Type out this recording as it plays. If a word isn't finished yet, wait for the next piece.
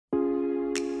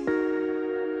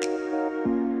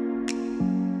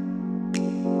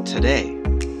Today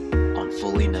on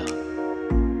Fully Known.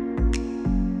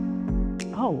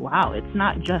 Oh, wow. It's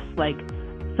not just like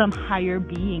some higher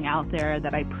being out there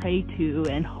that I pray to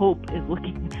and hope is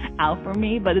looking out for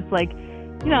me, but it's like,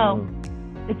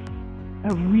 it's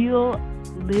a real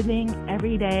living,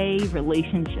 everyday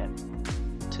relationship.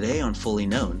 Today on Fully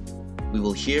Known, we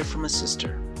will hear from a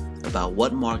sister about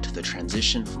what marked the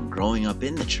transition from growing up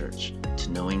in the church to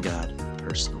knowing God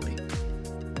personally.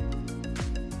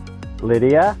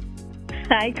 Lydia?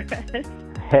 Hi, Chris.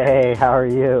 Hey, how are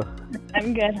you?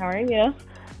 I'm good. How are you?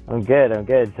 I'm good.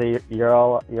 So you're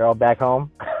all back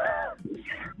home?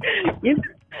 Yes.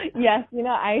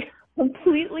 I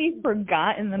completely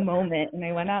forgot in the moment, and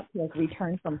I went out to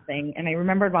return something, and I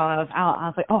remembered while I was out, I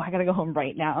was like, oh, I got to go home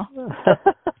right now.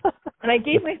 And I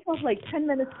gave myself 10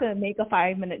 minutes to make a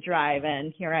 5-minute drive,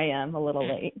 and here I am, a little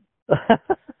late.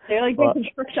 They're doing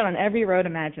construction on every road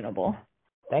imaginable.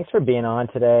 Thanks for being on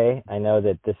today. I know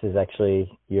that this is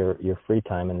actually your free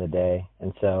time in the day,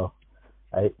 and so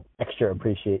I extra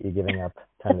appreciate you giving up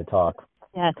time to talk.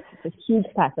 Yes, it's a huge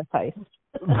sacrifice.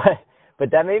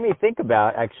 But that made me think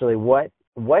about actually what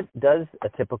does a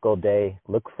typical day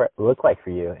look like for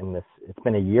you in this? It's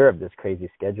been a year of this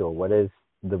crazy schedule. What is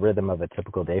the rhythm of a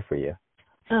typical day for you?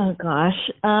 Oh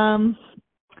gosh.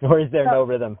 Or is there no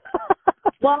rhythm?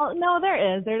 Well, no,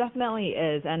 there is. There definitely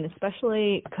is, and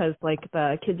especially because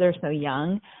the kids are so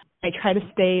young, I try to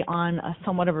stay on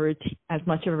somewhat of a routine, as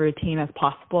much of a routine as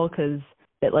possible, because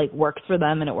it works for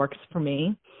them and it works for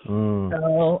me.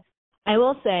 So I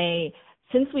will say,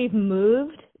 since we've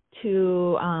moved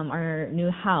to our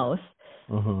new house,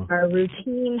 our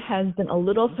routine has been a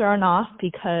little thrown off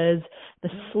because the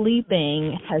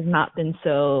sleeping has not been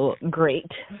so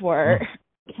great for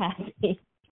Cassie.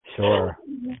 Sure.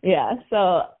 Yeah,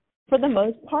 so for the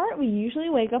most part, we usually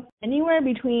wake up anywhere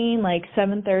between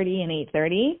 7:30 and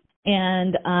 8:30.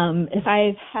 And if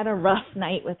I've had a rough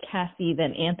night with Cassie,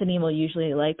 then Anthony will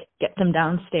usually get them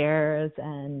downstairs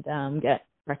and get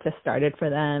breakfast started for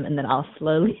them, and then I'll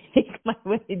slowly make my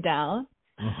way down.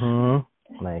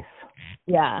 Nice.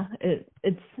 Yeah,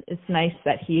 it's nice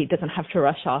that he doesn't have to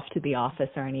rush off to the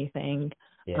office or anything.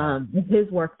 Yeah. His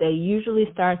work day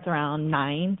usually starts around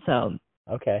 9, so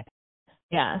okay.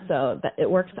 Yeah, so that it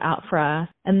works out for us.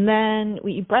 And then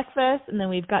we eat breakfast, and then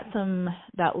we've got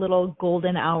that little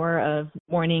golden hour of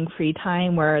morning free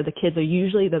time where the kids are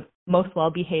usually the most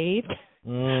well-behaved.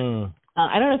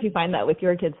 I don't know if you find that with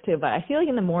your kids too, but I feel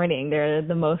in the morning they're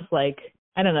the most they're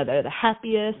the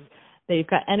happiest. They've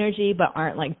got energy but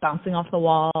aren't bouncing off the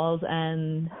walls,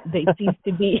 and they seem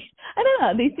to be,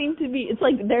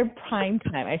 it's their prime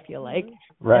time, I feel like.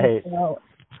 Right. And so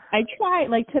I try,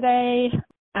 today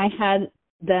I had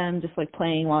them just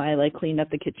playing while I cleaned up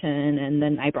the kitchen, and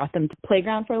then I brought them to the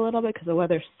playground for a little bit because the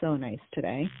weather's so nice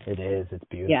today. It is. It's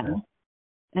beautiful.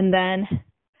 Yeah. And then,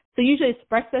 so usually it's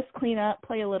breakfast, clean up,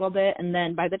 play a little bit, and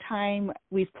then by the time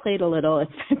we've played a little,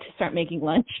 it's time to start making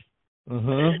lunch.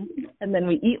 And then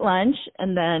we eat lunch,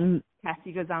 and then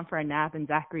Cassie goes down for a nap, and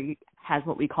Zachary has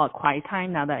what we call quiet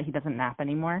time now that he doesn't nap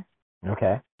anymore.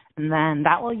 Okay. And then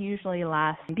that will usually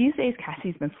last. These days,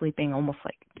 Cassie's been sleeping almost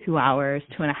 2 hours,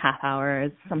 2.5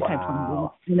 hours, sometimes.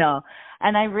 Wow.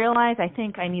 And I realize I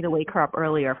think I need to wake her up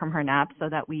earlier from her nap so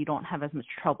that we don't have as much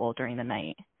trouble during the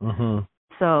night.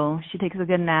 So she takes a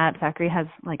good nap. Zachary has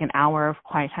an hour of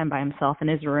quiet time by himself in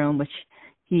his room, which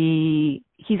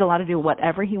he's allowed to do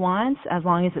whatever he wants as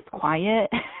long as it's quiet.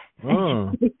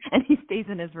 And he stays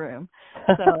in his room.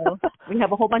 So we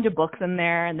have a whole bunch of books in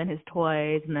there, and then his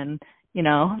toys, and then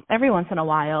every once in a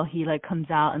while he comes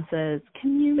out and says,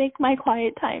 "Can you make my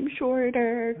quiet time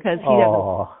shorter?" Because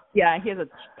he has a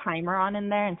timer on in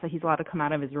there, and so he's allowed to come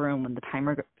out of his room when the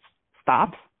timer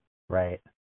stops. Right.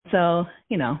 So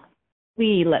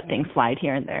we let things slide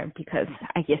here and there because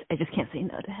I just can't say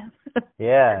no to him.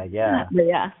 Yeah. But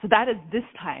yeah, so that is this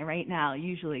time right now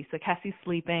usually. So Cassie's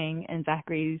sleeping and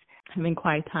Zachary's having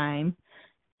quiet time,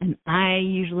 and I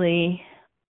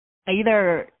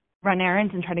either run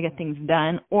errands and try to get things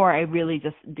done, or I really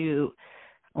just do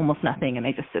almost nothing, and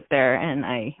I just sit there and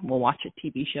I will watch a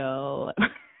TV show.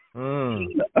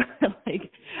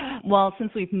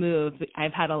 Since we've moved,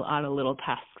 I've had a lot of little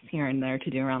tasks here and there to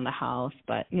do around the house,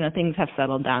 but things have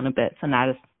settled down a bit, so not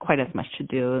as quite as much to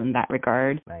do in that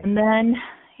regard. Nice. And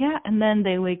then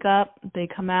they wake up, they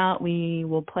come out, we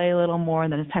will play a little more,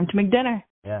 and then it's time to make dinner.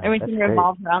 Yeah, everything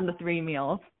revolves around the 3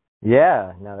 meals.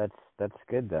 Yeah, no, that's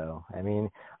good though. I mean,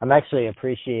 I'm actually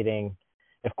appreciating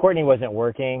if Courtney wasn't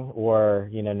working or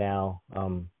now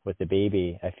with the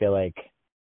baby, I feel like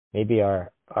maybe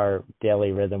our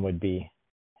daily rhythm would be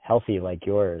healthy like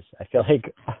yours. I feel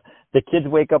like the kids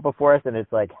wake up before us and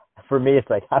it's for me, it's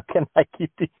like, how can I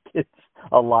keep these kids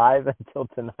alive until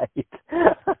tonight?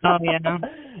 Oh, yeah.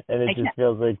 And it just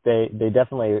feels like they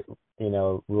definitely,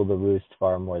 rule the roost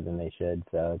far more than they should.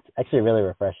 So it's actually really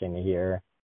refreshing to hear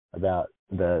about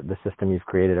the system you've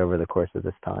created over the course of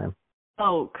this time.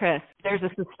 Oh, Chris, there's a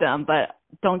system, but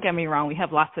don't get me wrong. We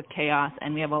have lots of chaos,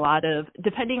 and we have a lot of,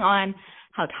 depending on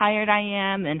how tired I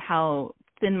am and how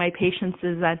thin my patience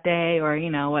is that day, or,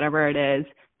 whatever it is,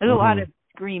 there's a lot of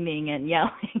screaming and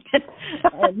yelling.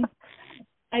 And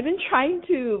I've been trying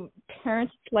to parent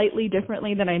slightly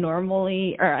differently than I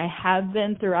have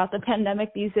been throughout the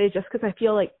pandemic these days, just because I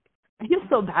feel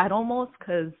so bad almost,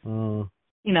 because,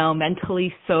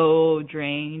 mentally so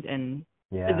drained and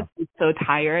physically so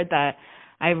tired that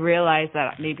I realized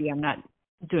that maybe I'm not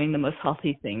doing the most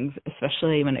healthy things,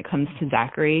 especially when it comes to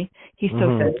Zachary. He's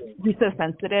so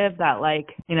sensitive that,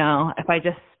 if I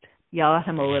just yell at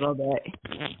him a little bit,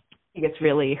 he gets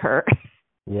really hurt.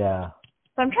 Yeah.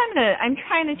 So I'm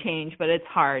trying to change, but it's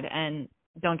hard. And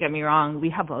don't get me wrong, we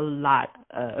have a lot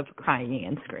of crying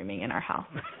and screaming in our house.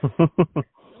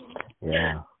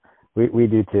 Yeah. We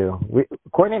do too.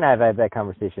 Courtney and I have had that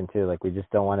conversation too. Like, we just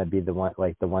don't want to be the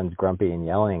ones grumpy and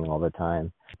yelling all the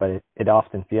time. But it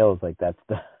often feels like that's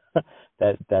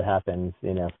that happens,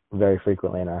 very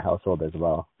frequently in our household as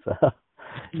well. So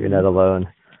you're not alone.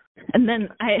 And then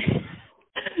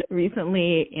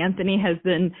recently, Anthony has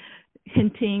been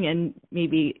hinting and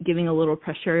maybe giving a little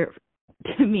pressure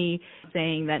to me,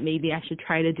 saying that maybe I should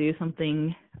try to do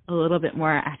something a little bit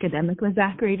more academic with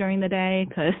Zachary during the day,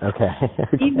 because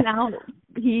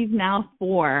he's now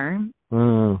 4,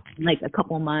 like a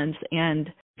couple months, and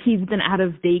he's been out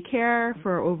of daycare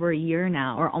for over a year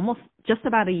now, or almost just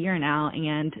about a year now.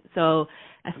 And so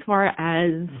as far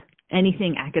as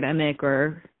anything academic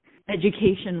or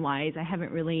education-wise,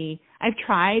 I've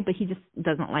tried, but he just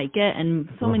doesn't like it. And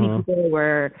so many people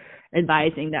were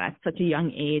advising that at such a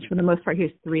young age, for the most part, he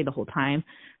was 3 the whole time.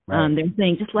 Right. They're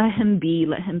saying, just let him be,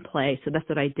 let him play. So that's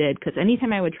what I did, because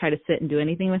anytime I would try to sit and do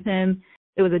anything with him,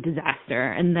 it was a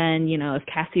disaster. And then, if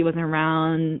Cassie wasn't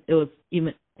around, it was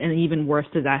an even worse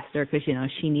disaster, because,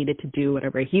 she needed to do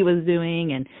whatever he was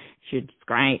doing, and she would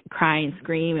cry and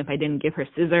scream if I didn't give her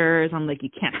scissors. I'm like, you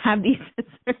can't have these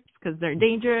scissors because they're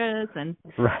dangerous, and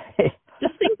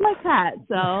just things like that.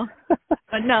 So,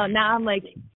 but no, now I'm like,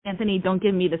 Anthony, don't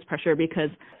give me this pressure, because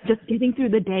just getting through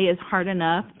the day is hard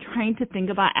enough. Trying to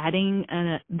think about adding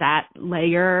that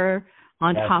layer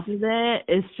on top of it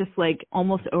is just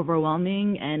almost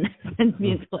overwhelming, and sends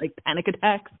me into panic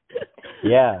attacks.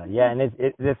 Yeah, and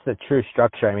it's a true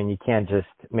structure. I mean, you can't just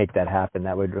make that happen.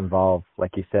 That would involve,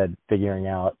 like you said, figuring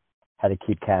out how to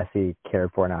keep Cassie cared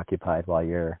for and occupied while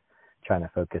you're trying to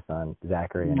focus on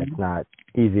Zachary. And it's not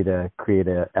easy to create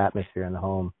an atmosphere in the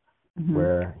home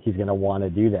where he's going to want to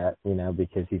do that,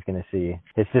 because he's going to see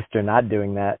his sister not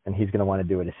doing that, and he's going to want to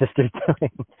do what his sister's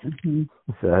doing.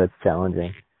 So it's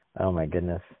challenging. Oh my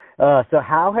goodness. So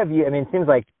how have you, it seems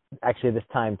like actually this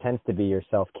time tends to be your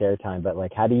self-care time, but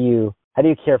how do you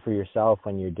care for yourself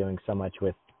when you're doing so much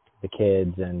with the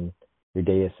kids and your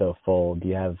day is so full?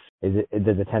 Does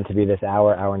it tend to be this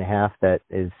hour and a half that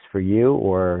is for you,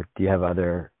 or do you have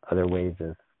other ways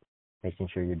of making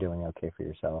sure you're doing okay for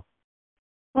yourself?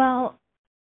 Well,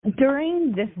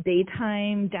 during this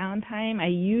daytime downtime, I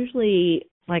usually,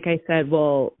 like I said,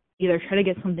 will either try to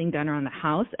get something done around the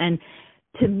house. And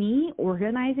to me,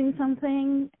 organizing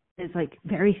something is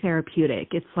very therapeutic.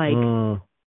 It's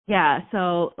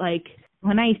so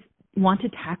when I want to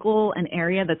tackle an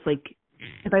area that's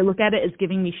if I look at it as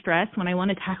giving me stress, when I want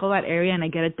to tackle that area and I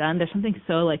get it done, there's something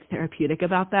so therapeutic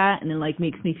about that, and it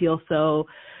makes me feel so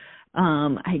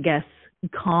I guess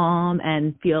calm,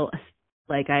 and feel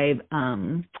like I've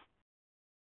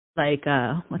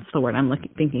what's the word I'm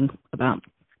thinking about?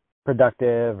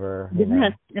 Productive, or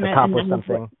accomplished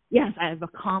something. Yes, I've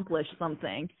accomplished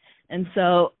something. And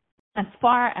so as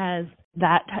far as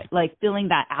that, filling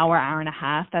that hour and a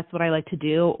half, that's what I like to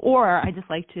do. Or I just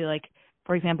like to,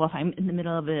 for example, if I'm in the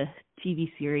middle of a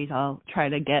TV series, I'll try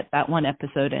to get that one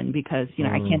episode in, because,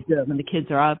 I can't do it when the kids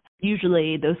are up.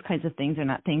 Usually those kinds of things are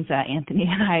not things that Anthony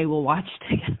and I will watch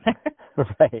together.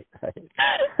 Right.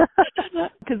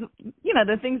 Because,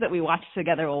 the things that we watch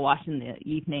together we'll watch in the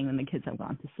evening when the kids have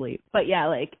gone to sleep. But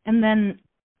yeah, and then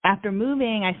after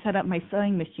moving, I set up my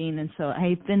sewing machine. And so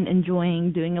I've been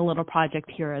enjoying doing a little project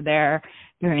here or there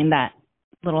during that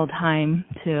little time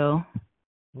too.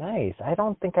 Nice. I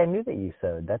don't think I knew that you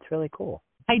sewed. That's really cool.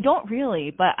 I don't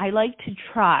really, but I like to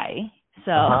try.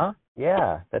 So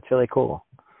yeah, that's really cool.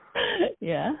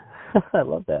 Yeah. I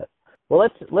love that. Well,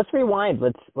 let's rewind.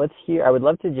 Let's hear. I would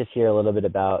love to just hear a little bit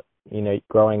about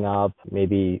growing up,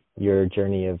 maybe your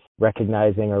journey of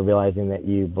recognizing or realizing that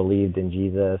you believed in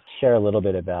Jesus. Share a little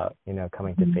bit about,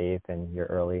 coming to faith and your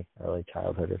early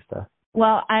childhood or stuff.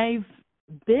 Well, I've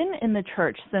been in the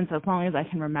church since as long as I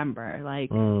can remember.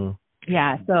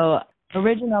 Yeah, so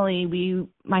originally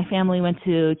my family went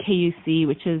to KUC,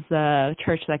 which is the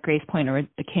church that Grace Point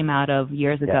came out of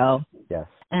years ago. Yes.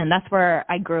 And that's where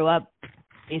I grew up,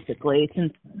 basically,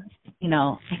 since,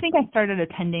 I think I started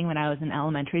attending when I was in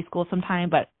elementary school sometime,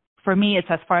 but for me, it's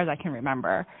as far as I can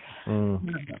remember.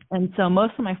 And so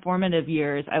most of my formative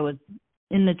years, I was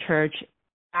in the church,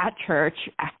 at church,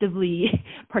 actively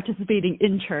participating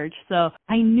in church. So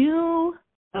I knew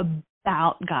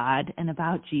about God and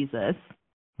about Jesus,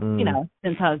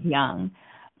 since I was young.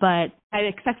 But I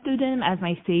accepted him as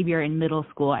my savior in middle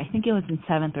school. I think it was in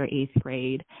 7th or 8th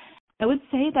grade. I would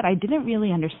say that I didn't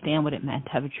really understand what it meant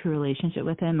to have a true relationship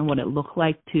with him and what it looked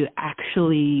like to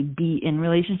actually be in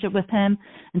relationship with him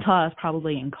until I was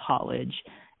probably in college.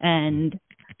 And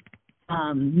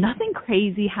nothing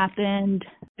crazy happened.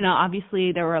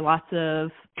 Obviously there were lots of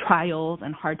trials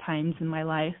and hard times in my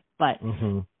life, but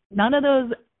none of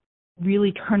those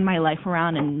really turned my life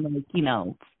around and,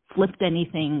 flipped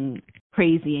anything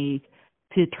crazy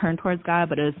to turn towards God.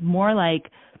 But it was more like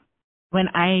when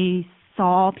I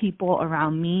saw people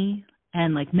around me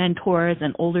and like mentors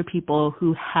and older people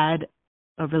who had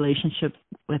a relationship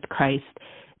with Christ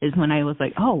is when I was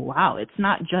like, oh, wow, it's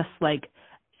not just like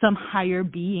some higher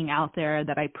being out there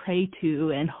that I pray to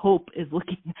and hope is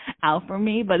looking out for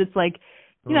me. But it's like,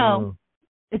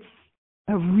 it's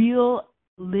a real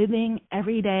living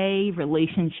everyday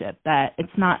relationship that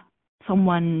it's not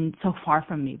someone so far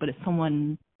from me, but it's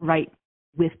someone right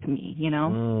with me,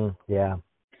 Yeah.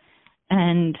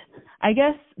 And I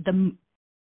guess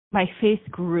my faith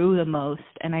grew the most,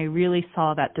 and I really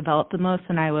saw that develop the most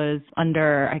when I was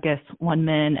under, I guess, One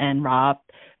Min and Rob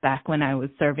back when I was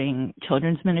serving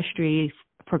children's ministry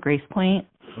for Grace Point.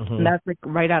 And that's like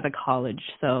right out of college.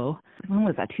 So when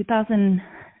was that,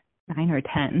 2009 or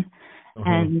 10?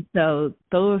 And so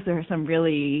those are some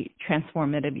really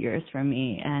transformative years for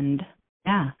me. And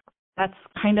yeah, that's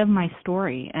kind of my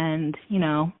story. And,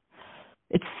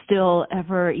 it's still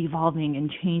ever evolving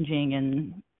and changing,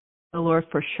 and the Lord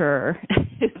for sure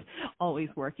is always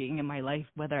working in my life,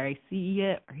 whether I see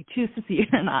it or I choose to see it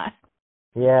or not.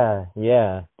 Yeah.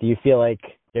 Do you feel like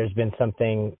there's been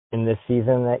something in this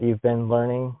season that you've been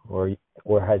learning, or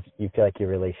has you feel like your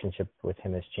relationship with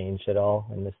him has changed at all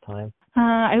in this time?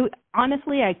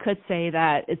 Honestly, I could say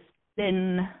that it's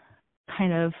been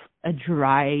kind of a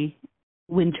dry,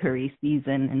 wintry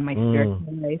season in my spiritual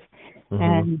life.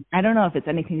 And I don't know if it's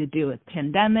anything to do with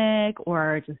pandemic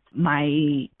or just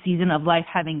my season of life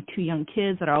having 2 young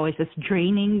kids that are always just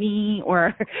draining me,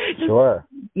 or Sure.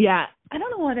 Yeah, I don't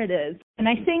know what it is. And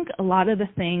I think a lot of the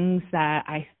things that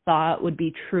I thought would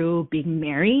be true being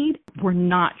married were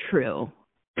not true.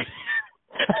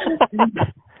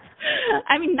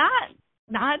 I mean,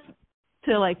 not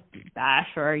to like bash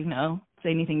or, say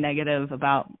anything negative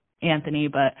about Anthony,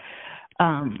 but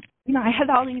I had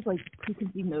all these like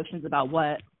preconceived notions about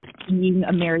what being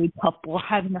a married couple,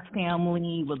 having a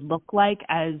family would look like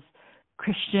as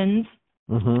Christians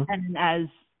and as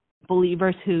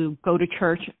believers who go to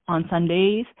church on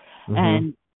Sundays.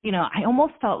 And, I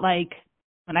almost felt like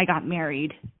when I got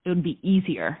married, it would be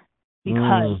easier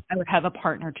because I would have a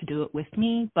partner to do it with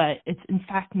me, but it's in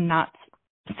fact not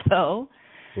so.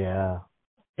 Yeah.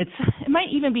 It might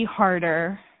even be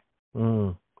harder.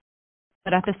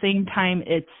 But at the same time,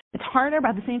 it's harder, but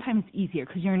at the same time, it's easier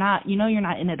because you're not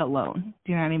in it alone.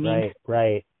 Do you know what I mean?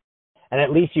 Right. And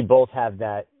at least you both have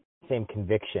that same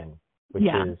conviction, which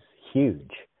is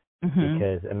huge.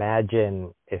 Because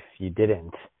imagine if you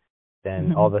didn't,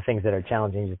 then all the things that are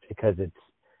challenging just because it's,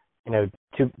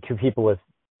 two people with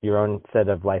your own set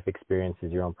of life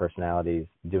experiences, your own personalities,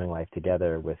 doing life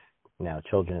together with now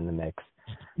children in the mix.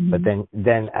 But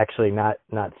then actually not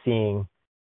seeing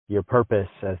your purpose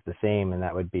as the same, and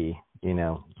that would be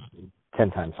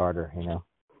 10 times harder.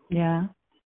 Yeah.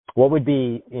 What would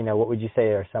you say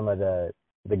are some of the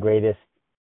greatest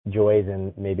joys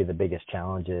and maybe the biggest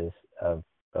challenges of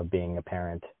being a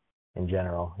parent in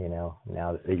general?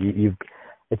 Now that you've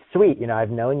it's sweet. I've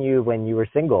known you when you were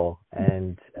single,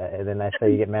 and then I saw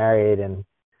you get married, and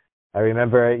I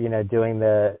remember, doing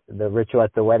the ritual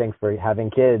at the wedding for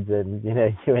having kids, and,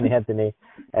 you and Anthony,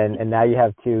 and now you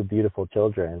have 2 beautiful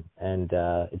children. And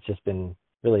it's just been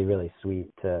really, really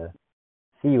sweet to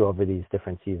see you over these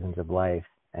different seasons of life.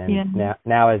 And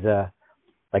now as a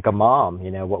mom,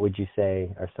 what would you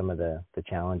say are some of the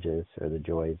challenges or the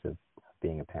joys of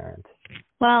being a parent?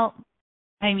 Well,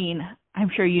 I mean, I'm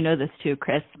sure you know this too,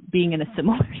 Chris, being in a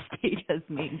similar stage as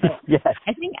me. But Yes.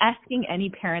 I think asking any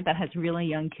parent that has really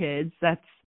young kids,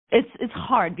 it's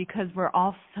hard because we're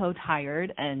all so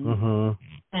tired, and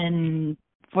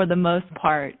for the most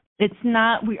part, it's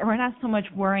not we're not so much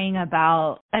worrying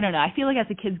about, I don't know. I feel like as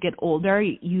the kids get older,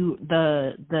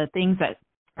 the things that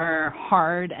are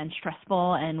hard and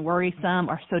stressful and worrisome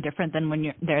are so different than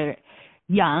when they're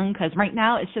young. Because right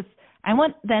now it's just, I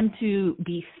want them to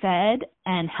be fed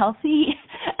and healthy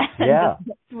and just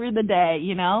get through the day,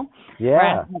 you know? Yeah.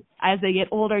 Whereas as they get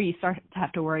older, you start to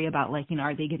have to worry about, like, you know,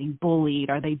 are they getting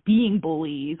bullied? Are they being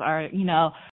bullies?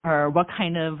 Or what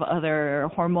kind of other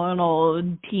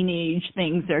hormonal teenage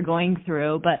things they're going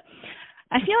through. But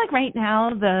I feel like right now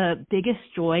the biggest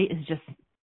joy is just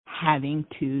having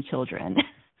 2 children.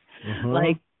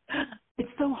 Like, it's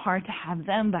so hard to have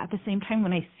them, but at the same time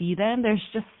when I see them, there's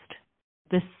just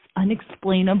this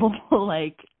unexplainable,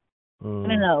 like, I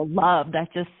don't know, love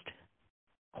that just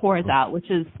pours out,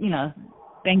 which is, you know,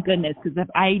 thank goodness, because if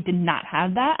I did not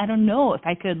have that, I don't know if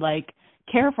I could, like,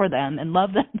 care for them and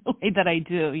love them the way that I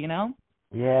do, you know?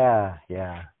 Yeah.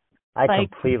 I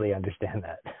like, completely understand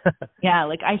that. Yeah,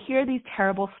 like, I hear these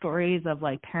terrible stories of,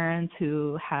 like, parents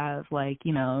who have, like,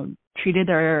 you know, treated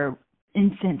their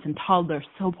infants and toddlers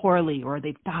so poorly, or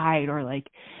they've died, or, like,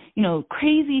 you know,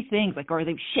 crazy things, like, or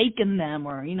they've shaken them,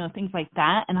 or, you know, things like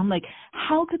that. And I'm like,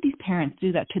 how could these parents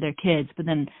do that to their kids? But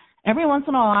then every once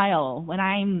in a while, when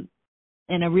I'm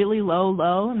in a really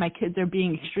low and my kids are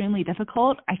being extremely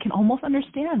difficult, I can almost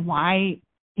understand why,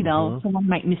 you know, someone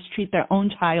might mistreat their own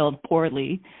child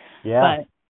poorly. But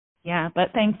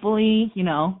thankfully, you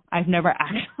know, I've never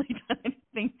actually done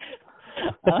anything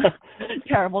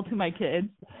terrible to my kids.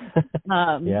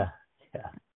 By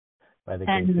the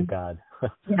grace of God.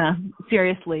 Yeah,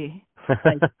 seriously.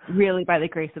 Like, really by the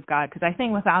grace of God. Because I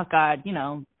think without God, you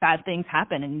know, bad things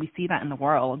happen, and we see that in the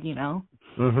world, you know?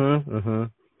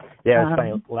 Yeah, it's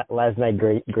funny. Last night,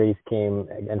 Grace came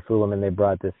and Fulham, and they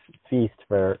brought this feast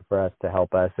for us to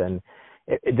help us. And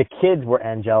the kids were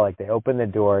angelic. They opened the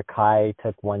door. Kai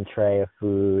took one tray of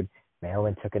food.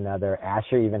 Marilyn took another.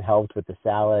 Asher even helped with the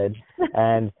salad.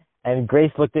 And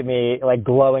Grace looked at me, like,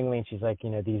 glowingly, and she's like, you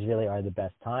know, these really are the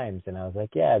best times. And I was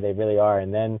like, yeah, they really are.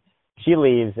 And then she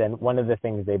leaves, and one of the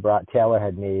things they brought, Taylor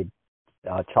had made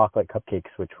chocolate cupcakes,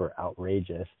 which were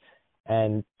outrageous.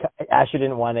 And Asher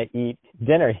didn't want to eat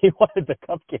dinner. He wanted the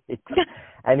cupcakes.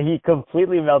 And he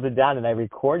completely melted down, and I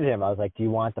recorded him. I was like, do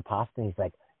you want the pasta? And he's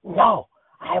like, no,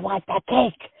 I want the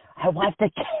cake. I want the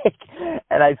cake.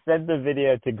 And I sent the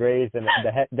video to Grace, and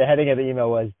the heading of the email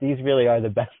was, these really are the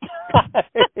best times.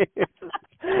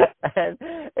 And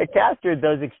it captured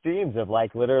those extremes of,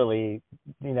 like, literally,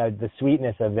 you know, the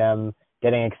sweetness of them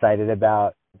getting excited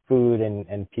about food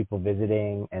and people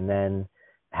visiting, and then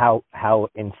how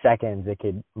in seconds it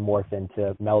could morph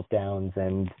into meltdowns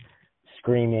and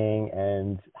screaming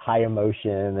and high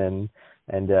emotion,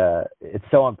 and it's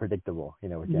so unpredictable, you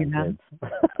know, with young kids.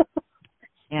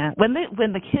 Yeah, when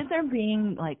the kids are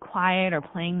being, like, quiet or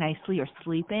playing nicely or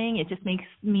sleeping, it just makes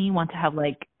me want to have,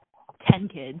 like, 10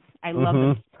 kids. I love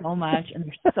them so much, and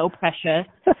they're so precious.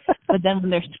 But then when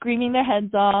they're screaming their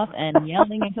heads off and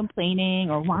yelling and complaining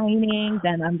or whining,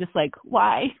 then I'm just like,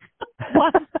 why?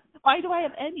 Why do I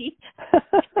have any?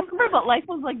 Remember what life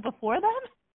was like before then?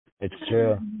 It's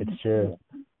true.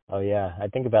 Oh, yeah. I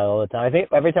think about it all the time. I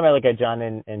think every time I look at John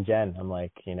and Jen, I'm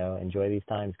like, you know, enjoy these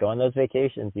times. Go on those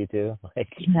vacations, you two. Like,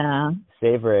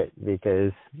 savor it,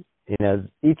 because, you know,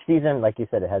 each season, like you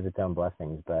said, it has its own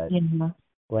blessings. But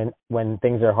when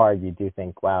things are hard, you do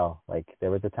think, wow, like,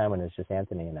 there was a time when it was just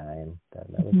Anthony and I, and that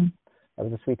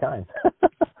was a sweet time.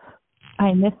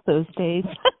 I miss those days.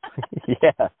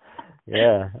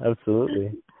 Yeah,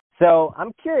 absolutely. So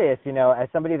I'm curious, you know, as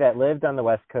somebody that lived on the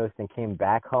West Coast and came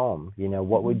back home, you know,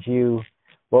 what would you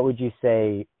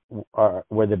say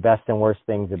were the best and worst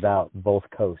things about both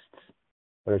coasts?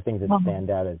 What are things that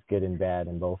stand out as good and bad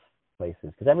in both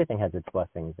places? Because everything has its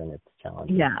blessings and its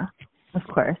challenges. Yeah, of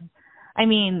course. I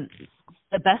mean,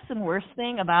 the best and worst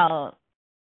thing about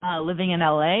living in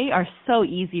LA are so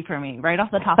easy for me, right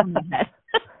off the top of my head.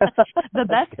 The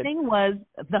best thing was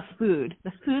the food.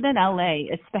 The food in LA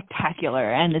is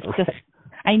spectacular, and it's just,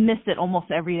 I miss it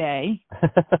almost every day.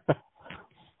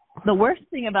 The worst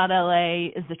thing about LA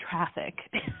is the traffic.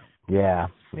 Yeah.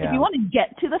 If you want to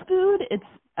get to the food, it's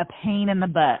a pain in the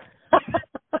butt.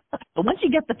 But once you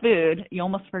get the food, you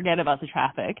almost forget about the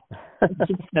traffic. It's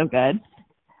just so good.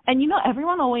 And, you know, a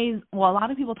lot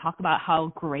of people talk about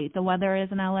how great the weather is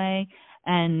in LA.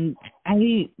 And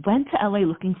I went to LA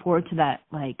looking forward to that,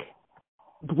 like,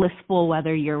 blissful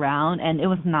weather year round, and it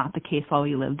was not the case while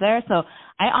we lived there. So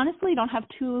I honestly don't have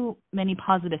too many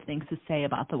positive things to say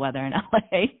about the weather in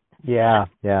LA. Yeah.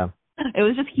 It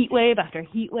was just heat wave after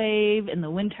heat wave in the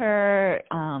winter.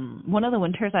 One of the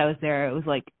winters I was there, it was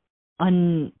like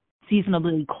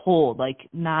unseasonably cold, like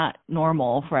not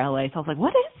normal for LA. So I was like,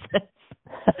 what is this?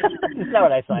 That's not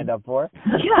what I signed up for.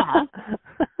 Yeah.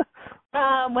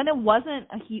 When it wasn't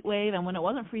a heat wave and when it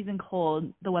wasn't freezing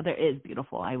cold, the weather is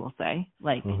beautiful, I will say.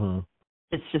 Like,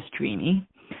 it's just dreamy.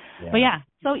 Yeah. But yeah,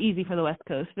 so easy for the West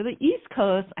Coast. For the East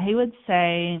Coast, I would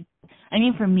say, I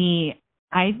mean, for me,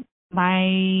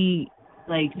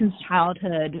 since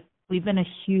childhood, we've been a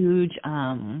huge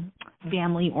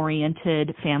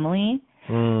family-oriented family.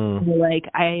 Like,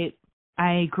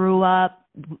 I grew up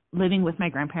living with my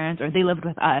grandparents, or they lived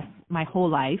with us my whole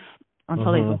life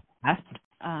until they passed.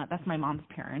 That's my mom's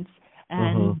parents.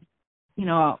 And, you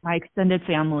know, my extended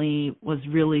family was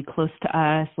really close to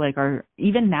us. Like,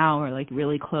 even now we're, like,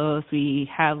 really close. We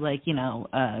have, like, you know,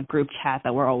 a group chat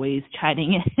that we're always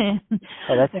chatting in.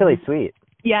 Oh, that's really sweet.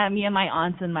 Yeah, me and my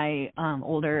aunts and my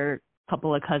older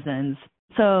couple of cousins.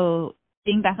 So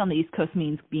being back on the East Coast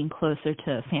means being closer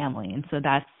to family. And so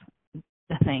that's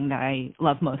the thing that I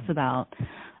love most about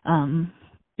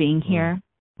being here.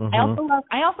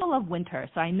 I also love winter,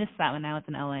 so I missed that when I was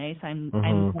in LA. So I'm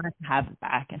glad to have it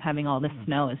back, and having all this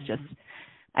snow is just,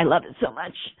 I love it so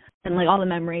much. And like all the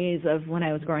memories of when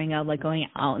I was growing up, like going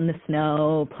out in the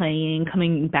snow, playing,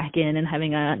 coming back in and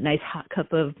having a nice hot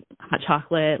cup of hot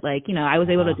chocolate. Like, you know, I was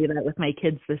able to do that with my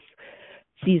kids this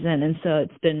season, and so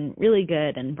it's been really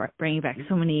good and bringing back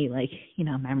so many, like, you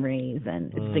know, memories,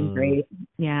 and it's been great.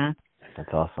 Yeah.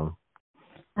 That's awesome.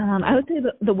 I would say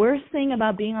the worst thing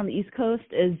about being on the East Coast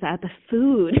is that the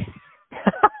food.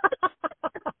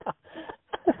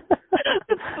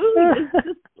 The food is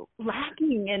just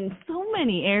lacking in so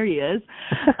many areas.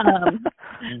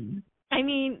 I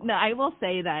mean, no, I will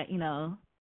say that, you know,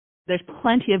 there's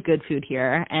plenty of good food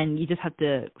here, and you just have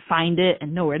to find it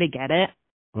and know where to get it.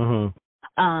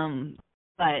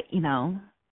 But, you know,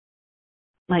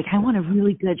 like, I want a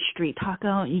really good street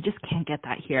taco. You just can't get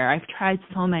that here. I've tried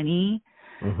so many.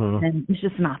 And it's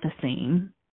just not the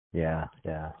same. Yeah,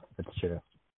 that's true.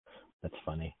 That's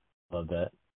funny. Love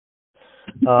that.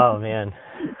 Oh, man.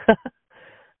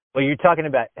 Well, you're talking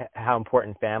about how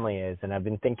important family is, and I've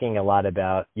been thinking a lot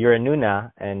about, you're a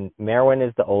Nuna, and Merwin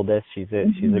is the oldest. She's a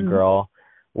girl.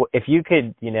 If you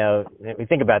could, you know, we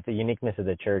think about the uniqueness of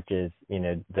the church is, you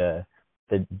know, the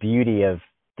beauty of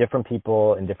different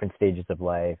people in different stages of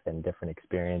life and different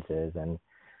experiences. And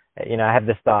you know, I have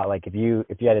this thought, like, if you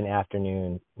had an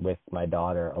afternoon with my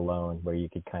daughter alone where you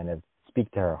could kind of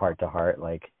speak to her heart to heart,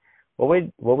 like, what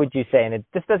would you say? And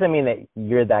this doesn't mean that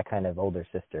you're that kind of older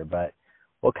sister, but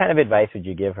what kind of advice would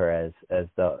you give her as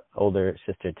the older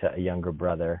sister to a younger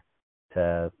brother,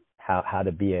 to how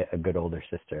to be a good older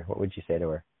sister? What would you say to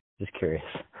her? Just curious.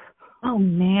 Oh,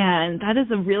 man, that is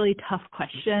a really tough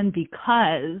question,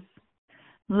 because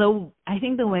I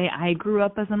think the way I grew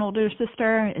up as an older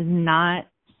sister is not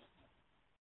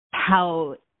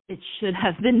how it should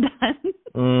have been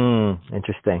done.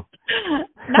 Interesting.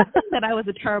 Not that I was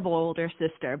a terrible older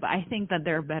sister, but I think that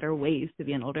there are better ways to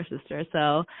be an older sister.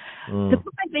 So to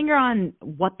put my finger on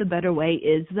what the better way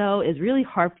is, though, is really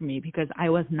hard for me, because I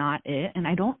was not it, and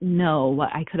I don't know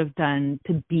what I could have done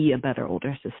to be a better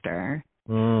older sister.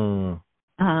 I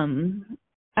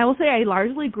will say I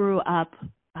largely grew up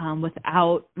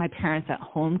without my parents at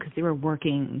home, because they were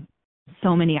working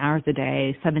so many hours a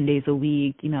day, 7 days a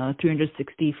week, you know,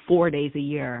 364 days a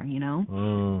year, you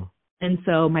know. And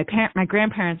so my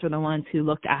grandparents were the ones who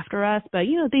looked after us, but,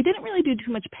 you know, they didn't really do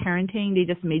too much parenting. They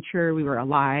just made sure we were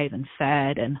alive and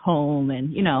fed and home,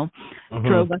 and, you know,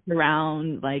 drove us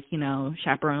around like, you know,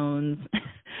 chaperones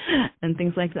and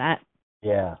things like that.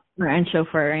 Yeah. And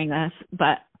chauffeuring us.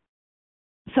 But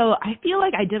so I feel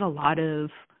like I did a lot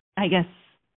of, I guess,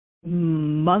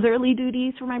 motherly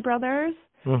duties for my brothers.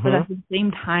 But at the same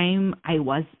time, I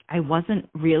wasn't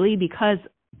really, because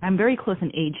I'm very close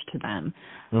in age to them.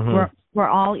 We're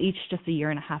all each just a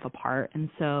year and a half apart, and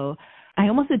so I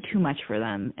almost did too much for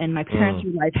them. And my parents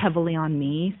relied heavily on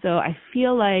me, so I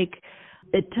feel like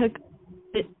it took.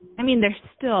 I mean, they're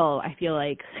still, I feel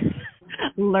like,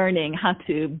 learning how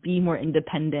to be more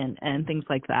independent and things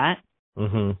like that.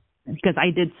 Because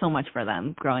I did so much for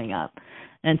them growing up,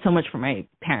 and so much for my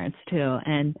parents too.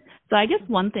 And so I guess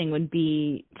one thing would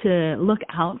be to look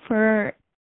out for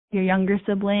your younger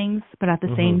siblings, but at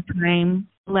the same time,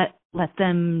 let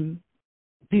them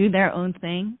do their own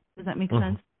thing. Does that make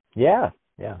sense? Yeah,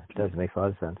 it does make a lot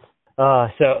of sense.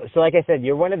 So like I said,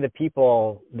 you're one of the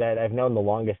people that I've known the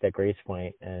longest at Grace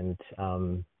Point, and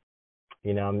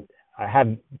I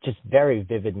have just very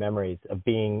vivid memories of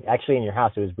being actually in your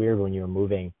house. It was weird when you were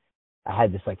moving. I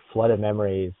had this like flood of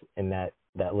memories in that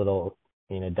little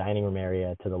dining room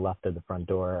area to the left of the front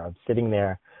door. I'm sitting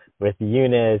there with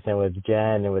Eunice and with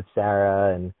Jen and with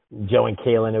Sarah and Joe and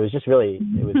Kaylin. It was really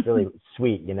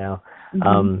sweet,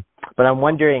 Mm-hmm. But I'm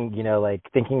wondering, like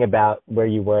thinking about where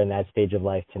you were in that stage of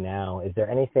life to now, is there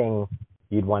anything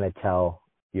you'd want to tell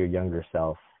your younger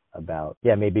self about,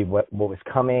 maybe what was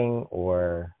coming,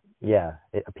 or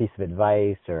a piece of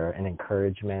advice or an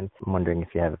encouragement? I'm wondering if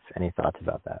you have any thoughts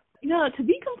about that. To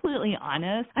be completely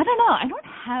honest, I don't know. I don't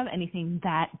have anything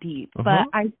that deep, Mm-hmm. but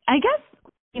I guess,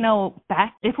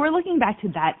 back, if we're looking back to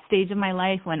that stage of my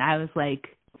life when I was like,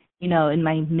 in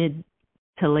my mid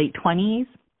to late 20s,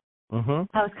 mm-hmm.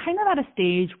 I was kind of at a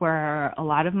stage where a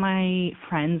lot of my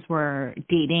friends were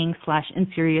dating / in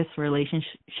serious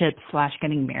relationships /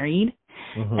 getting married.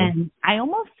 Mm-hmm. And I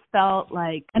almost felt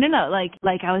like, I don't know,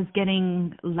 like I was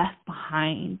getting left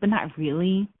behind, but not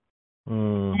really.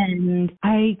 Mm. And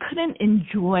I couldn't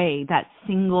enjoy that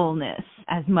singleness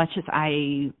as much as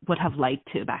I would have liked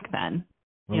to back then.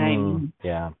 You know what I mean?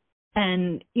 Yeah.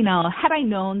 And, had I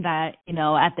known that,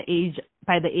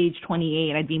 by the age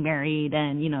 28, I'd be married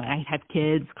and, I'd have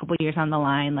kids a couple of years on the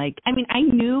line. Like, I mean, I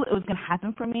knew it was going to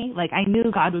happen for me. Like, I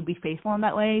knew God would be faithful in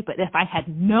that way. But if I had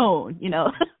known,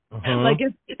 Mm-hmm. like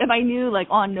if I knew like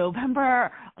on November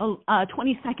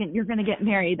 22nd, you're going to get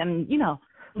married, and,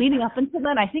 leading up until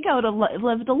then, I think I would have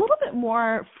lived a little bit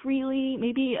more freely,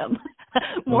 maybe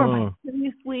more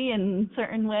seriously in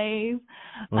certain ways,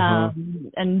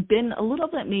 and been a little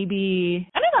bit maybe,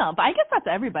 I don't know, but I guess that's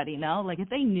everybody, like if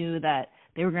they knew that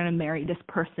they were going to marry this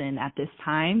person at this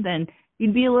time, then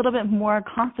you'd be a little bit more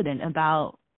confident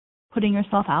about putting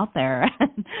yourself out there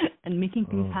and making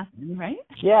things happen, right?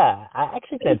 Yeah, I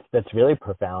actually think that's really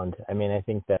profound. I mean, I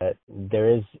think that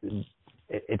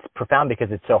it's profound because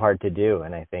it's so hard to do,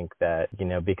 and I think that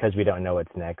because we don't know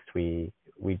what's next, we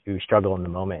struggle in the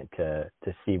moment to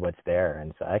see what's there,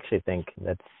 and so I actually think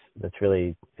that's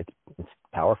really it's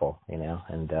powerful, and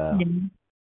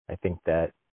I think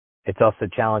that it's also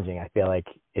challenging. I feel like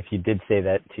if you did say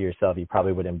that to yourself, you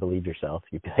probably wouldn't believe yourself.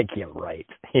 You'd be like, yeah, right.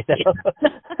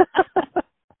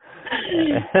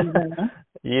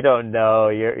 You don't know.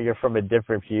 You're from a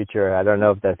different future. I don't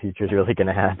know if that future is really going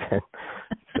to happen.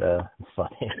 So it's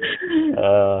funny.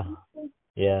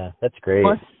 Yeah, that's great.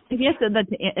 Well,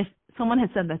 if someone had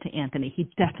said that to Anthony, he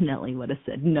definitely would have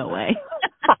said, no way.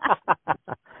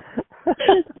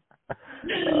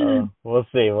 We'll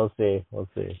see.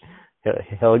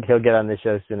 He'll get on the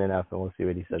show soon enough, and we'll see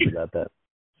what he says about that.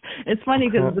 It's funny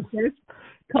because the first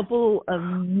couple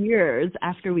of years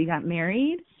after we got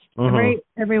married,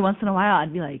 every once in a while,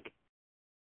 I'd be like,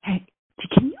 "Hey,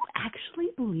 can you actually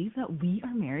believe that we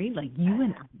are married? Like you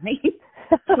and I,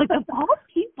 like of all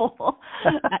people."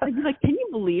 I'd be like, "Can you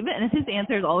believe it?" And his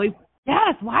answer is always,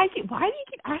 "Yes." Why do you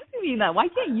keep asking me that? Why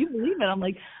can't you believe it? I'm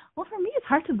like, well, for me, it's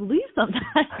hard to believe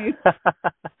sometimes.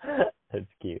 That's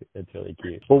cute. That's really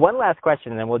cute. Well, one last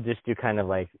question, and then we'll just do kind of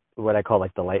like what I call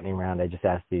like the lightning round. I just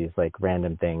ask these like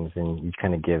random things, and you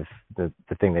kind of give the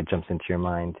thing that jumps into your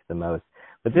mind the most.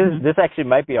 But this actually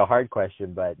might be a hard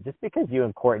question, but just because you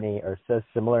and Courtney are so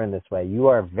similar in this way, you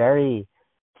are very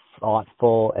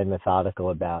thoughtful and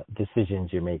methodical about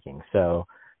decisions you're making. So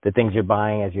the things you're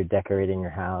buying as you're decorating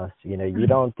your house, you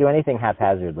don't do anything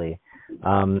haphazardly.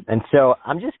 And so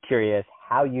I'm just curious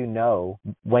how you know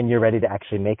when you're ready to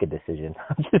actually make a decision.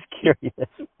 I'm just curious.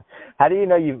 How do you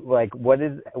know what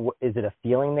is it a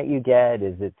feeling that you get?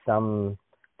 Is it some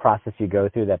process you go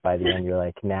through that by the end you're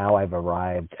like, now I've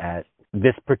arrived at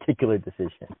this particular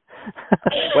decision?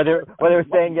 whether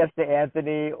saying yes to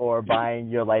Anthony or buying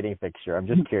your lighting fixture. I'm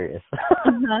just curious.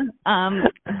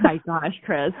 My gosh,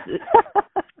 Chris.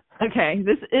 Okay,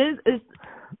 this is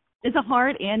it's a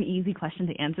hard and easy question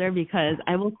to answer, because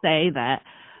I will say that,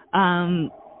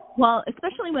 well,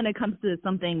 especially when it comes to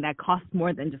something that costs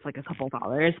more than just like a couple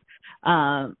 $,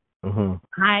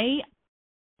 I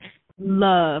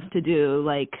love to do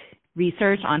like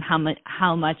research on how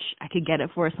much I could get it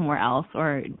for somewhere else,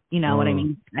 or what I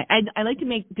mean. I like to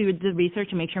do the research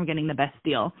and make sure I'm getting the best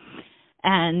deal.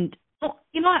 And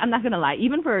you know what? I'm not gonna lie.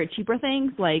 Even for cheaper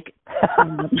things, like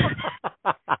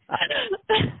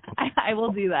I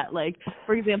will do that. Like,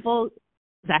 for example,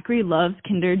 Zachary loves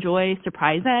Kinder Joy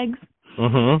surprise eggs,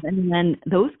 and then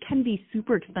those can be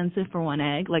super expensive for one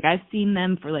egg. Like, I've seen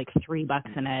them for like $3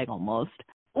 an egg almost,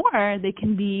 or they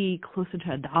can be closer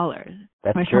to $1.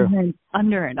 That's or true. Sometimes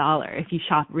under $1 if you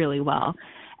shop really well.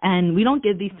 And we don't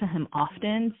give these to him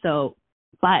often,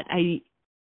 but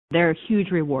they're a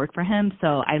huge reward for him.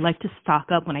 So I like to stock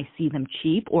up when I see them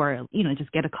cheap, or,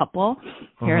 just get a couple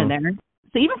here and there.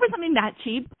 So even for something that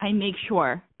cheap, I make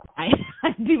sure I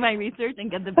do my research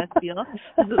and get the best deal.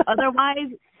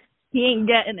 Otherwise, he ain't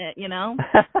getting it,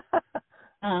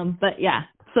 But yeah,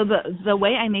 so the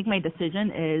way I make my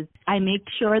decision is I make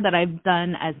sure that I've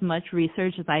done as much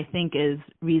research as I think is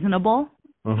reasonable.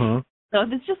 Mm-hmm. So if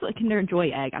it's just a Kinder Joy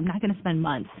egg, I'm not going to spend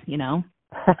months,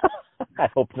 I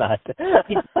hope not.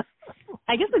 Yeah.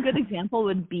 I guess a good example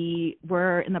would be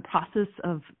we're in the process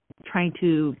of trying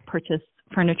to purchase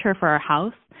furniture for our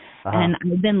house, and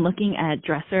I've been looking at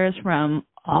dressers from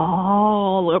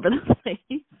all over the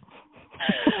place,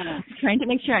 trying to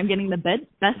make sure I'm getting the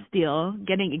best deal,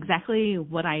 getting exactly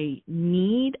what I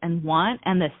need and want,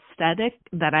 and the aesthetic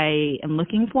that I am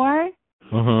looking for.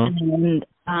 Mm-hmm.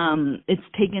 And it's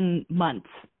taken months.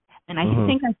 And I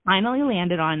think I finally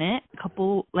landed on it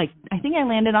I think I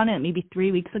landed on it maybe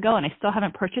 3 weeks ago, and I still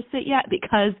haven't purchased it yet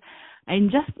because I'm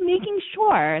just making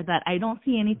sure that I don't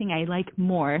see anything I like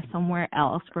more somewhere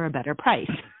else for a better price.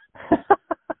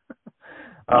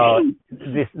 Oh,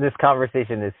 this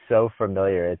conversation is so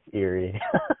familiar. It's eerie.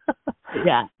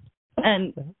 Yeah.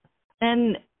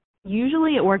 And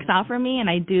usually it works out for me, and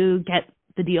I do get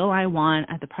the deal I want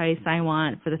at the price I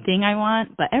want for the thing I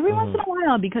want. But every once in a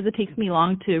while, because it takes me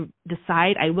long to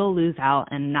decide, I will lose out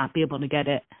and not be able to get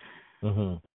it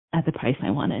at the price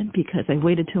I wanted because I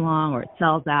waited too long, or it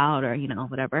sells out, or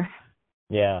whatever.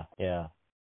 Yeah.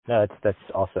 No, that's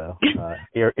also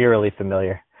eerily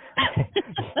familiar.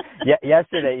 Yeah,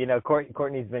 yesterday,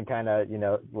 Courtney's been kind of,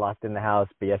 locked in the house,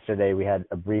 but yesterday we had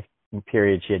a brief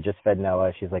period. She had just fed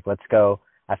Noah. She's like, let's go.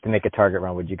 I have to make a Target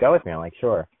run. Would you go with me? I'm like,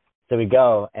 sure. So we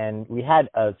go, and we had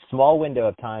a small window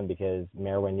of time because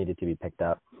Merwin needed to be picked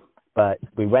up. But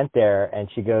we went there, and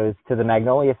she goes to the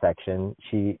Magnolia section.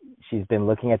 She's been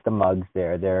looking at the mugs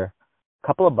there. They're a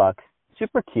couple of bucks,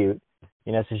 super cute.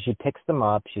 So she picks them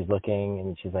up. She's looking,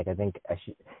 and she's like,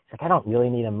 she's like, I don't really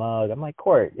need a mug. I'm like,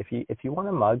 Court, if you want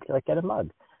a mug, get a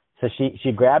mug. So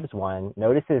she grabs one,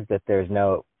 notices that there's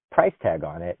no price tag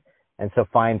on it, and so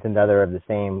finds another of the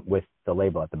same with the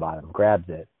label at the bottom, grabs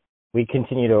it. We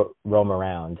continue to roam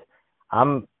around.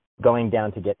 I'm going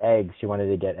down to get eggs. She wanted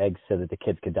to get eggs so that the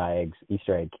kids could dye eggs,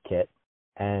 Easter egg kit.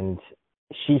 And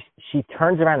she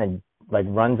turns around and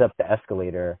runs up the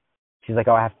escalator. She's like,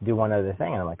 oh, I have to do one other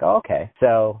thing. And I'm like, oh, okay.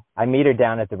 So I meet her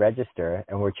down at the register,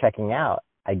 and we're checking out.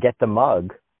 I get the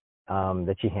mug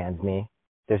that she hands me.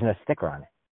 There's no sticker on it.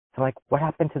 So I'm like, what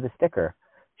happened to the sticker?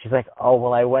 She's like, oh,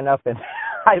 well, I went up and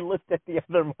I looked at the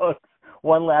other mugs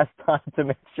one last time to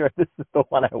make sure this is the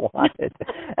one I wanted.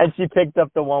 And she picked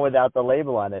up the one without the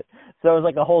label on it. So it was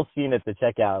like a whole scene at the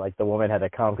checkout. Like the woman had to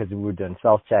come because we were doing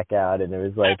self-checkout. And it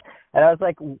was like, and I was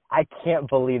like, I can't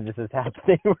believe this is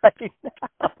happening right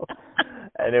now.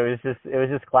 And it was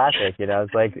just classic,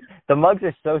 It's like the mugs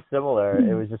are so similar.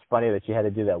 It was just funny that she had to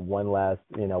do that one last,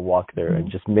 walk through and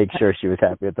just make sure she was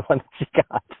happy with the one that she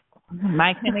got.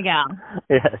 My kind of gal.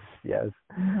 Yes.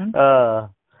 Mm-hmm.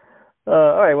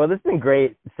 All right. Well, this has been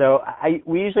great. So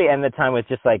we usually end the time with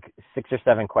just 6 or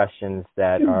 7 questions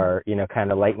that are,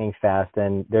 kind of lightning fast,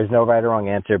 and there's no right or wrong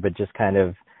answer, but just kind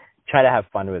of try to have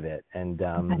fun with it. And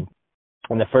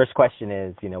and the first question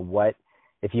is, what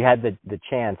if you had the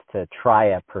chance to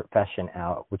try a profession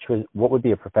out? What would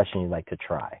be a profession you'd like to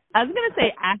try? I was gonna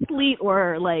say athlete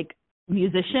or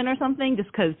musician or something,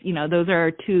 just because those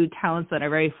are two talents that are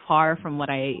very far from what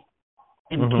I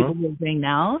am capable of doing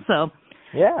now. So.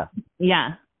 Yeah.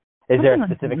 Is there a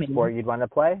specific sport you'd want to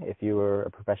play if you were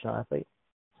a professional athlete?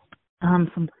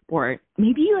 Some sport.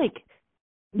 Maybe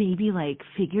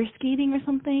figure skating or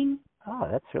something. Oh,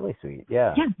 that's really sweet.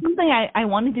 Yeah. Yeah, something I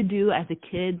wanted to do as a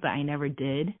kid, but I never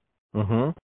did.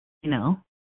 Mhm.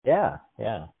 Yeah.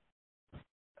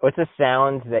 What's a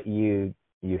sound that you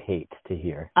hate to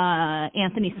hear?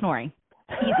 Anthony snoring.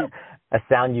 Easy. A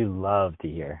sound you love to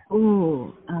hear.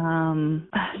 Ooh, a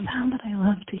sound that I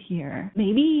love to hear.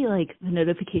 Maybe the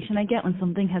notification I get when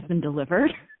something has been delivered.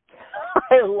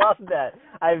 I love that.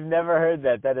 I've never heard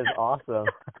that. That is awesome.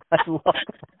 I love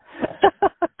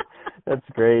that. That's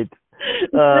great.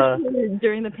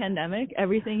 During the pandemic,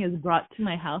 everything is brought to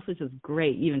my house, which is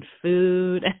great. Even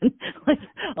food and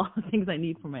all the things I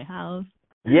need for my house.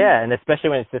 Yeah, and especially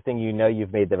when it's the thing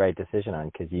you've made the right decision on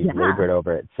because you've labored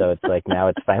over it. So it's now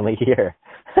it's finally here.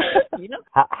 Yep.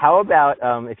 How about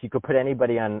if you could put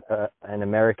anybody on an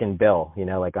American bill,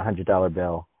 like $100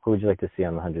 bill? Who would you like to see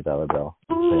on the $100 bill?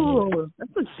 Ooh, that's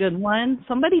a good one.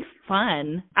 Somebody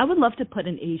fun. I would love to put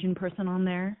an Asian person on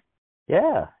there.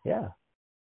 Yeah.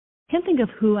 can't think of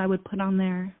who I would put on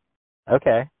there.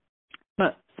 Okay.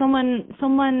 But someone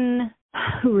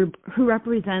who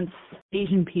represents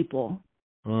Asian people.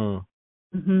 Mhm.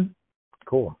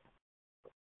 Cool.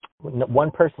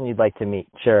 One person you'd like to meet,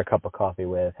 share a cup of coffee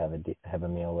with, have a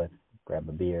meal with, grab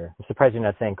a beer. I'm surprised you're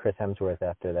not saying Chris Hemsworth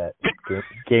after that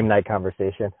game night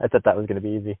conversation. I thought that was going to be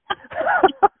easy.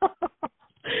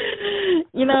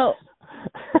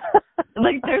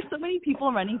 Like there's so many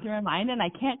people running through my mind, and I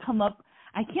can't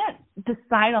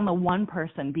decide on the one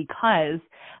person because,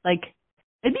 like,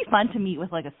 it'd be fun to meet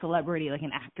with like a celebrity, like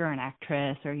an actor or an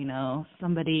actress, or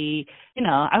somebody.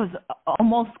 I was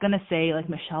almost gonna say like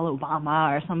Michelle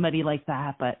Obama or somebody like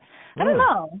that, but I don't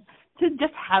know. To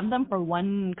just have them for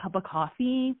one cup of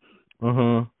coffee,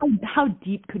 how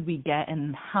deep could we get,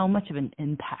 and how much of an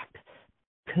impact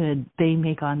could they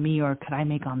make on me, or could I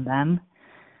make on them?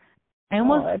 I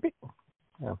almost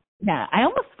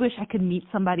wish I could meet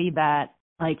somebody that,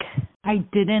 like, I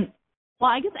didn't. Well,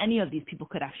 I guess any of these people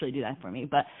could actually do that for me,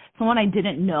 but someone I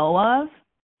didn't know of,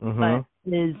 but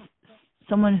is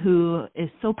someone who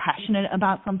is so passionate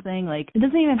about something. Like, it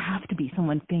doesn't even have to be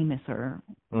someone famous or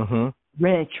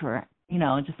rich, or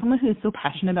just someone who is so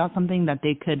passionate about something that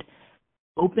they could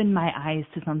open my eyes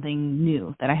to something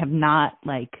new that I have not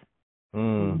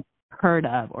heard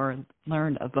of or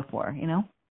learned of before.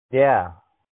 Yeah.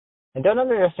 And don't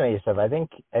underestimate yourself. I think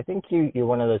you're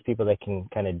one of those people that can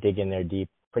kind of dig in there deep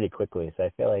pretty quickly. So I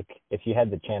feel like if you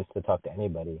had the chance to talk to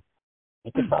anybody,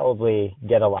 you could probably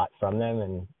get a lot from them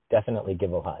and definitely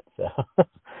give a lot. So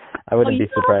I wouldn't be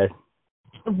surprised.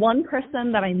 One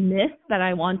person that I miss that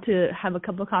I want to have a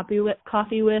cup of coffee with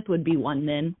would be One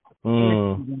Min.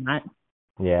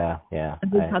 Yeah. A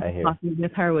good cup of coffee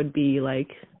with her would be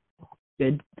like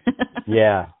good.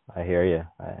 Yeah, I hear you.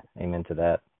 Amen to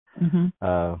that.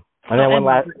 And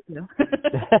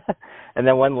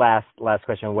then one last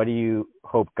question. What do you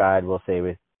hope God will say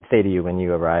to you when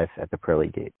you arrive at the pearly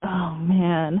gate? Oh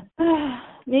man,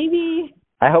 maybe.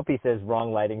 I hope he says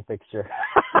wrong lighting fixture.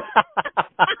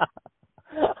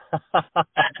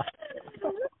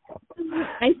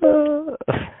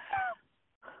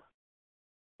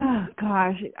 Oh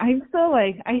gosh, I'm so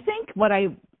I think what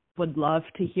I would love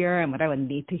to hear and what I would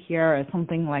need to hear is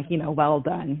something like, well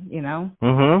done,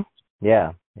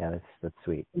 Yeah, that's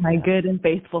sweet. My good and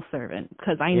faithful servant,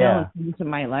 because I know in terms of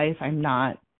my life I'm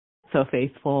not so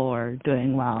faithful or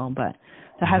doing well, but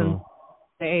to have him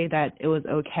say that it was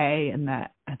okay and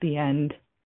that at the end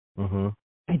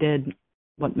I did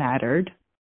what mattered.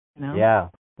 Yeah.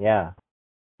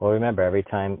 Well, remember, every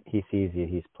time he sees you,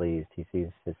 he's pleased. He sees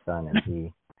his son,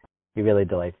 and he really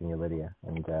delights in you, Lydia.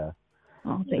 And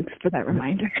thanks for that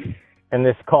reminder. And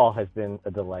this call has been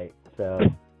a delight. So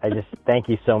I just thank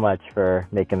you so much for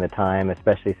making the time,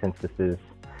 especially since this is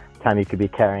time you could be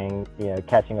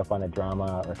catching up on a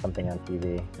drama or something on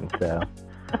TV. And so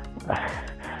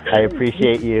I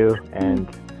appreciate you and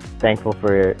thankful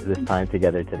for this time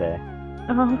together today.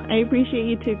 Oh, I appreciate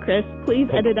you too, Chris. Please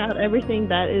edit out everything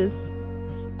that is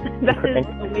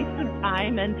a waste of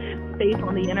time and space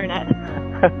on the internet.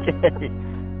 Okay.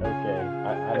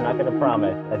 I'm not going to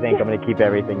promise. I think I'm going to keep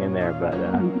everything in there, but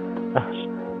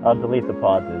I'll delete the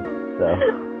pauses. So.